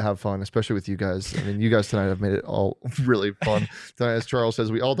find a way to have fun, especially with you guys. I mean, you guys tonight have made it all really fun. Tonight, as Charles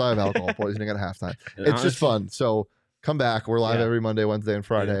says, we all die of alcohol poisoning at halftime. And It's just fun. So come back. We're live Yeah. every Monday, Wednesday, and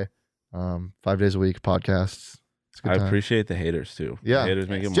Friday. 5 days a week, podcasts. It's a good I time. appreciate the haters too. Yeah. The haters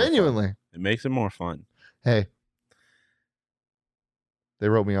make it more Genuinely. fun. It makes it more fun. Hey, they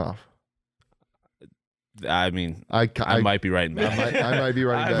wrote me off. I mean, I might be writing back. I might be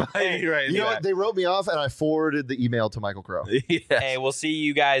writing I back. might be writing You know what? back. They wrote me off, and I forwarded the email to Michael Crow. Yes. Hey, we'll see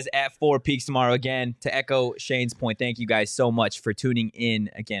you guys at 4 Peaks tomorrow again. To echo Shane's point, thank you guys so much for tuning in.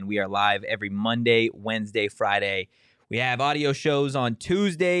 Again, we are live every Monday, Wednesday, Friday. We have audio shows on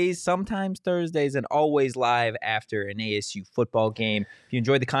Tuesdays, sometimes Thursdays, and always live after an ASU football game. If you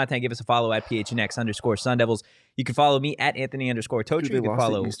enjoyed the content, give us a follow at PHNX_Sun Devils. You can follow me at Anthony_Totri. Dude, they You can lost to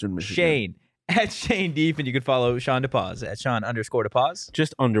follow Eastern Michigan. Shane at Shane Deep, and you can follow Sean DePaz at Sean_DePaz.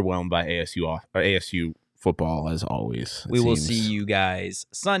 Just underwhelmed by ASU football as always. We will see you guys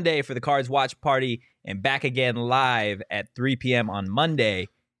Sunday for the Cards Watch Party and back again live at 3 p.m. on Monday,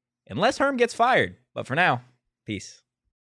 unless Herm gets fired. But for now, peace.